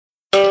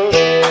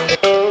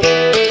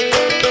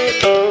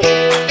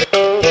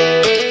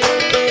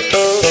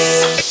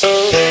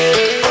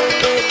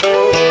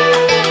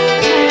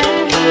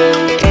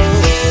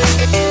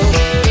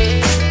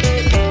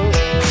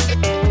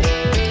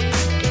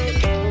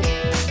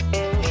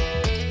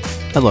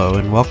Hello,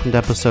 and welcome to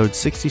episode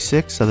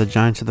 66 of the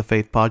Giants of the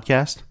Faith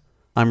podcast.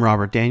 I'm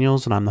Robert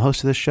Daniels, and I'm the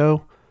host of this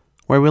show,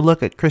 where we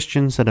look at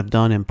Christians that have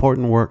done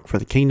important work for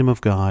the kingdom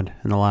of God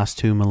in the last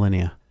 2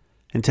 millennia.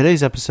 In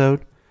today's episode,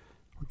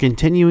 we're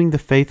continuing the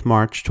faith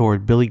march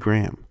toward Billy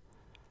Graham.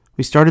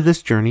 We started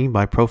this journey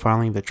by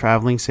profiling the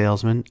traveling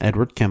salesman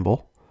Edward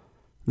Kimball,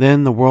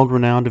 then the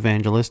world-renowned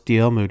evangelist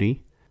D.L.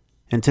 Moody,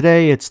 and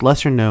today it's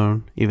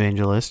lesser-known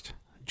evangelist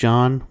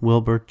John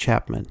Wilbur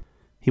Chapman.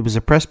 He was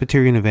a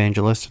Presbyterian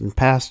evangelist and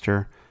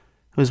pastor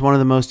who was one of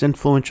the most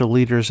influential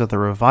leaders of the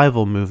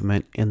revival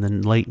movement in the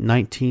late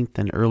 19th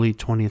and early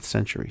 20th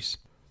centuries.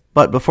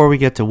 But before we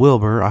get to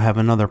Wilbur, I have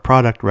another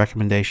product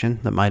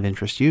recommendation that might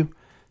interest you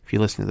if you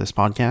listen to this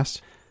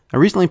podcast. I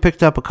recently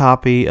picked up a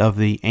copy of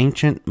the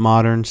Ancient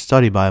Modern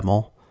Study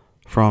Bible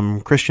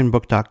from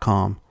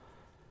ChristianBook.com.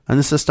 And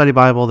this is a study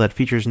Bible that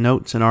features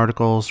notes and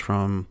articles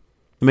from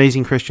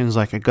amazing Christians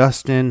like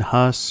Augustine,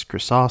 Huss,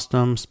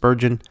 Chrysostom,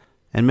 Spurgeon,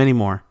 and many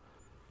more,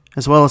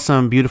 as well as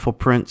some beautiful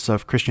prints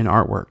of Christian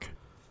artwork.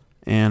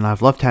 And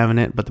I've loved having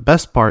it, but the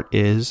best part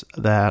is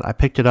that I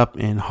picked it up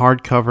in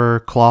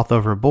hardcover cloth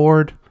over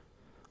board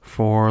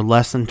for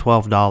less than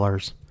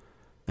 $12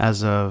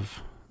 as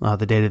of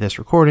the date of this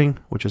recording,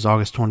 which is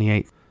August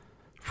 28th,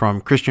 from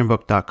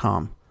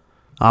ChristianBook.com.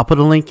 I'll put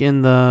a link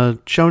in the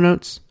show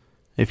notes.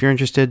 If you're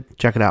interested,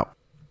 check it out.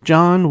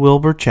 John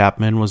Wilbur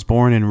Chapman was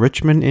born in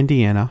Richmond,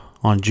 Indiana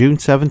on June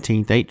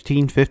 17,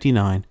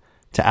 1859,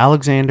 to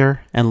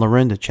Alexander and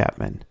Lorinda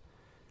Chapman.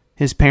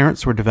 His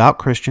parents were devout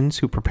Christians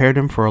who prepared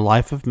him for a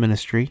life of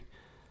ministry,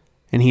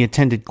 and he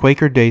attended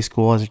Quaker day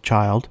school as a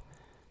child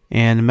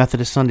and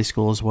Methodist Sunday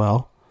school as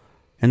well.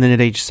 And then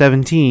at age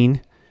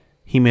 17,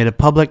 he made a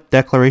public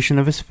declaration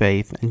of his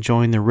faith and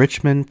joined the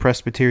Richmond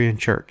Presbyterian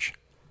Church.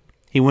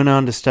 He went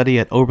on to study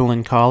at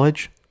Oberlin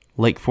College,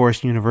 Lake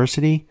Forest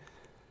University,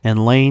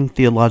 and Lane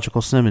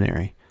Theological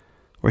Seminary,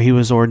 where he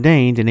was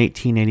ordained in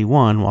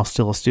 1881 while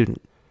still a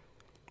student.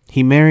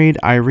 He married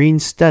Irene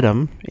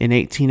Stedham in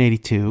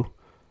 1882,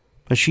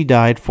 but she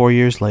died 4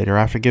 years later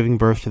after giving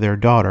birth to their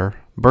daughter,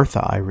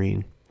 Bertha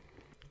Irene.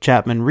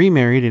 Chapman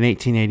remarried in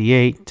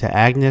 1888 to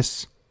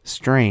Agnes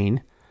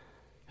Strain,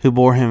 who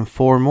bore him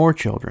 4 more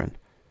children: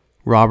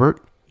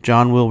 Robert,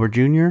 John Wilbur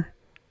Jr.,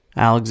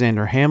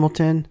 Alexander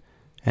Hamilton,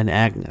 and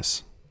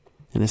Agnes.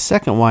 And his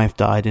second wife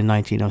died in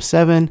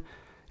 1907,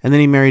 and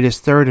then he married his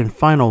third and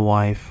final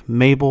wife,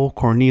 Mabel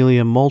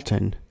Cornelia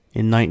Moulton,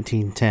 in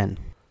 1910.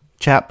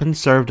 Chapman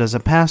served as a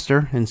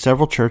pastor in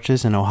several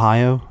churches in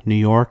Ohio, New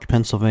York,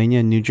 Pennsylvania,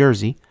 and New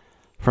Jersey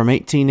from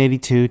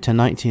 1882 to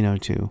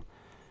 1902, and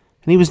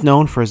he was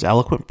known for his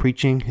eloquent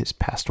preaching, his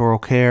pastoral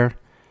care,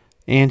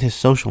 and his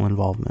social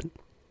involvement.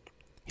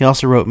 He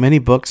also wrote many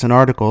books and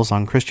articles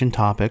on Christian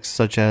topics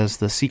such as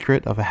The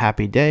Secret of a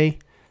Happy Day,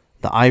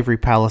 The Ivory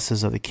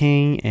Palaces of the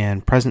King,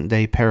 and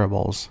Present-Day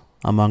Parables,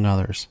 among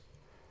others.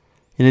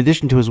 In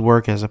addition to his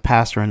work as a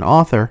pastor and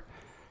author,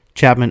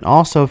 Chapman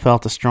also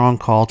felt a strong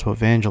call to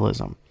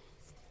evangelism,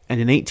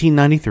 and in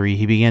 1893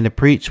 he began to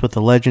preach with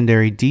the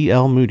legendary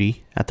D.L.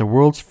 Moody at the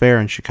World's Fair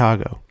in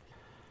Chicago.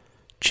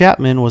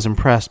 Chapman was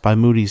impressed by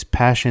Moody's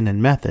passion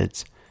and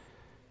methods,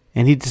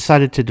 and he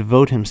decided to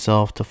devote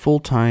himself to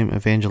full-time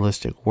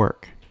evangelistic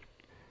work.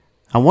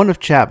 Now, one of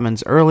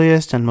Chapman's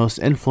earliest and most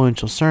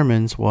influential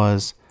sermons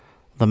was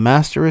 "The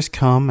Master is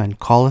Come and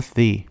Calleth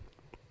Thee,"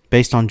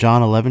 based on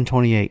John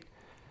 11:28,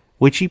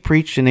 which he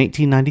preached in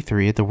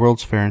 1893 at the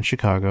World's Fair in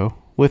Chicago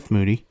with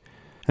Moody.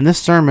 And this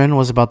sermon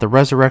was about the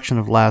resurrection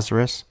of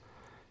Lazarus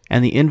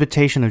and the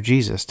invitation of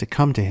Jesus to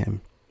come to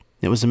him.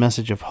 It was a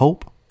message of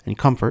hope and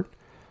comfort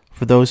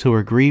for those who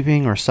were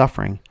grieving or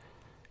suffering,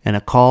 and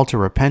a call to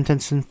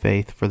repentance and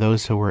faith for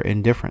those who were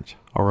indifferent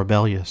or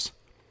rebellious.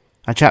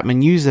 Now,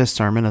 Chapman used this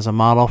sermon as a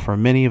model for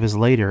many of his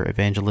later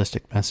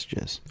evangelistic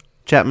messages.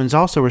 Chapman's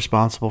also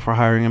responsible for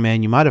hiring a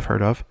man you might have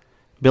heard of,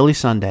 Billy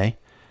Sunday,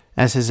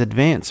 as his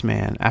advance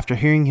man after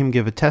hearing him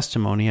give a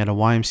testimony at a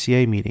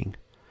YMCA meeting.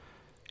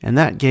 And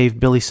that gave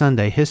Billy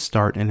Sunday his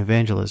start in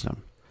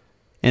evangelism.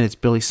 And it's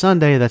Billy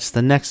Sunday that's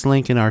the next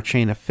link in our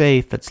chain of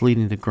faith that's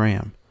leading to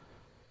Graham.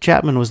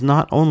 Chapman was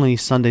not only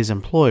Sunday's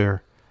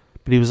employer,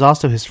 but he was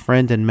also his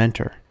friend and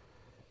mentor.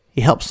 He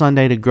helped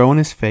Sunday to grow in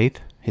his faith,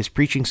 his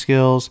preaching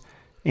skills,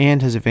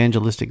 and his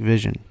evangelistic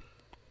vision.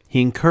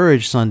 He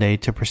encouraged Sunday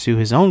to pursue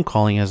his own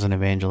calling as an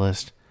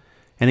evangelist,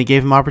 and he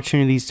gave him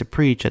opportunities to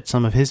preach at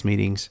some of his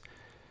meetings,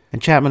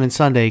 and Chapman and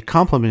Sunday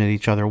complemented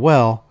each other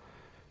well,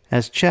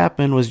 as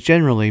Chapman was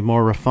generally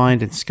more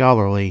refined and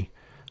scholarly,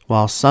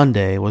 while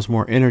Sunday was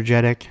more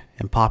energetic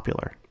and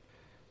popular.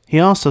 He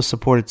also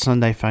supported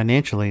Sunday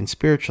financially and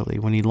spiritually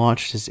when he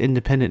launched his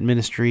independent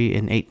ministry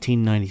in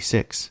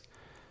 1896.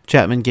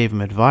 Chapman gave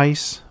him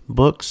advice,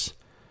 books,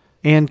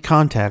 and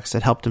contacts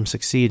that helped him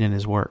succeed in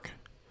his work.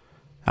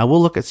 I will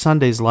look at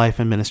Sunday's life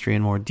and ministry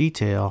in more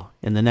detail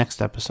in the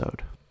next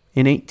episode.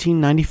 In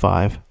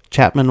 1895,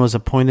 Chapman was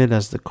appointed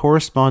as the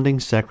corresponding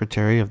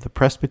secretary of the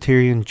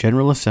Presbyterian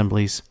General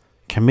Assembly's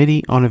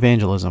Committee on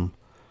Evangelism,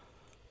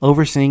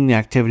 overseeing the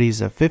activities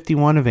of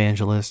 51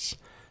 evangelists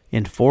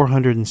in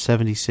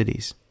 470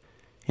 cities.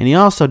 And he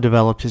also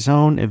developed his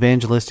own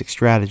evangelistic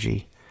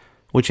strategy,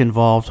 which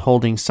involved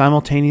holding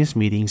simultaneous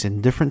meetings in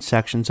different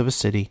sections of a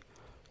city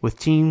with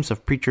teams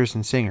of preachers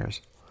and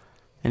singers.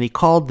 And he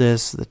called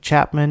this the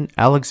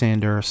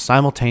Chapman-Alexander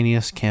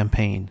Simultaneous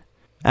Campaign,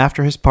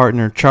 after his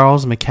partner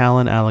Charles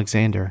McCallan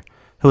Alexander,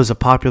 who was a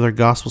popular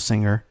gospel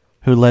singer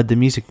who led the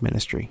music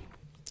ministry.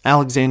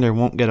 Alexander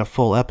won't get a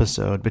full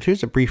episode, but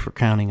here's a brief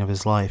recounting of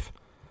his life.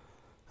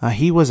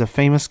 He was a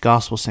famous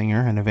gospel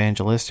singer and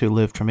evangelist who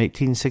lived from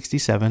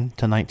 1867 to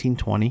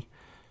 1920.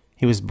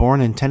 He was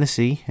born in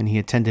Tennessee, and he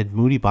attended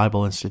Moody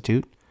Bible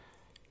Institute.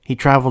 He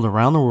traveled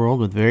around the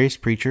world with various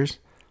preachers,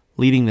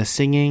 leading the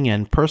singing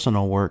and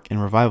personal work in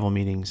revival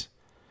meetings.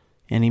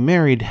 And he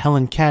married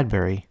Helen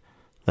Cadbury,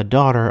 the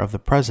daughter of the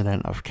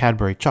president of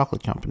Cadbury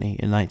Chocolate Company,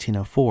 in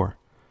 1904.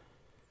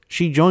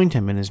 She joined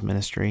him in his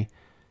ministry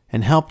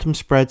and helped him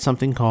spread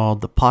something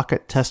called the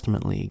Pocket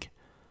Testament League,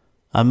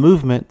 a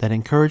movement that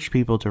encouraged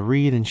people to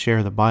read and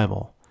share the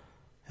Bible.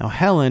 Now,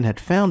 Helen had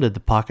founded the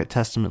Pocket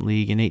Testament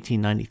League in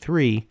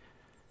 1893,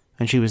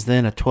 and she was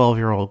then a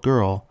 12-year-old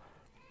girl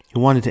who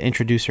wanted to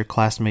introduce her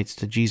classmates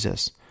to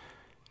Jesus.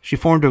 She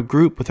formed a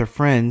group with her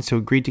friends who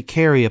agreed to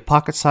carry a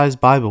pocket-sized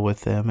Bible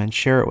with them and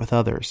share it with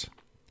others.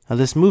 Now,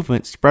 this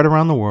movement spread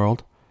around the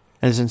world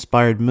and has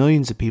inspired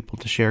millions of people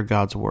to share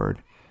God's Word,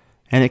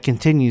 and it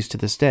continues to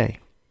this day.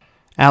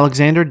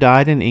 Alexander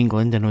died in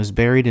England and was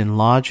buried in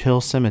Lodge Hill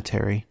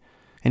Cemetery,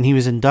 and he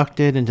was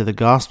inducted into the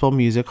Gospel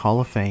Music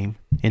Hall of Fame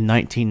in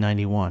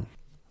 1991.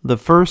 The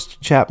first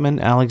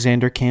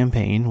Chapman-Alexander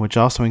campaign, which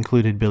also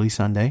included Billy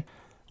Sunday,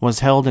 was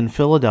held in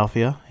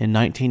Philadelphia in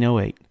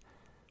 1908,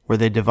 where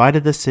they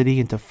divided the city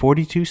into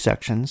 42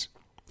 sections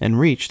and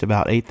reached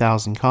about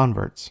 8,000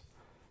 converts.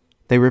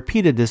 They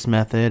repeated this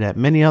method at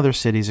many other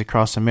cities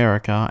across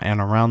America and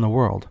around the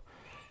world.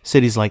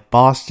 Cities like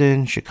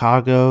Boston,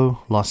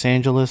 Chicago, Los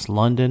Angeles,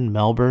 London,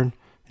 Melbourne,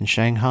 and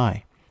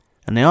Shanghai.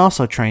 And they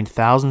also trained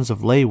thousands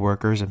of lay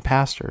workers and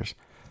pastors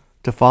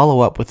to follow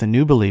up with the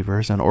new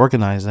believers and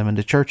organize them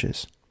into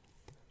churches.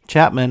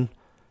 Chapman,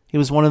 he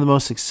was one of the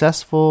most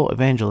successful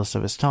evangelists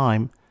of his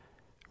time,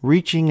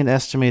 reaching an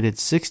estimated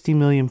 60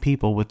 million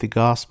people with the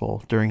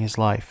gospel during his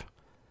life.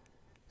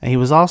 And he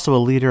was also a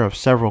leader of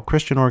several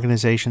Christian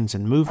organizations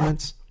and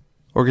movements,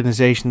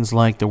 organizations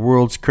like the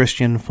World's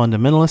Christian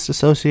Fundamentalist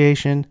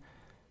Association,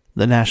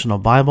 the National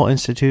Bible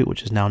Institute,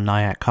 which is now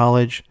Nyack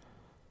College,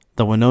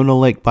 the Winona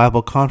Lake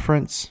Bible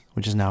Conference,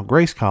 which is now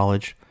Grace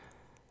College,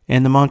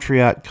 and the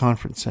Montreat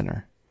Conference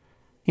Center.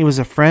 He was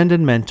a friend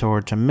and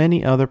mentor to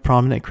many other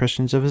prominent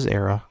Christians of his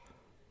era,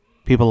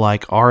 people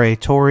like R.A.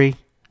 Torrey,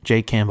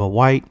 J. Campbell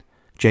White,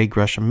 J.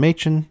 Gresham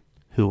Machen,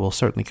 who we'll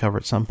certainly cover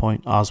at some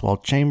point,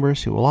 Oswald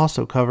Chambers, who we'll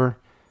also cover,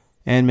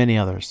 and many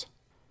others.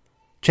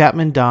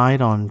 Chapman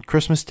died on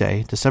Christmas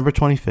Day, December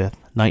 25th,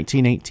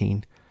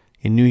 1918,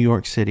 in New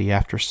York City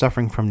after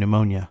suffering from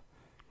pneumonia.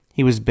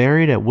 He was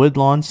buried at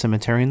Woodlawn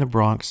Cemetery in the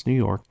Bronx, New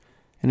York,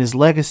 and his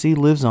legacy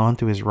lives on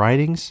through his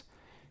writings,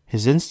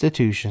 his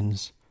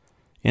institutions,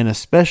 and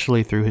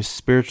especially through his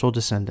spiritual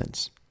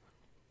descendants.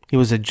 He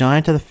was a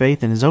giant of the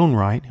faith in his own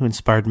right who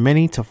inspired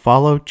many to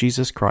follow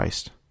Jesus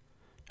Christ.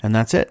 And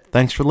that's it.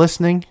 Thanks for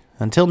listening.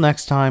 Until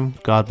next time,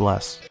 God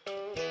bless.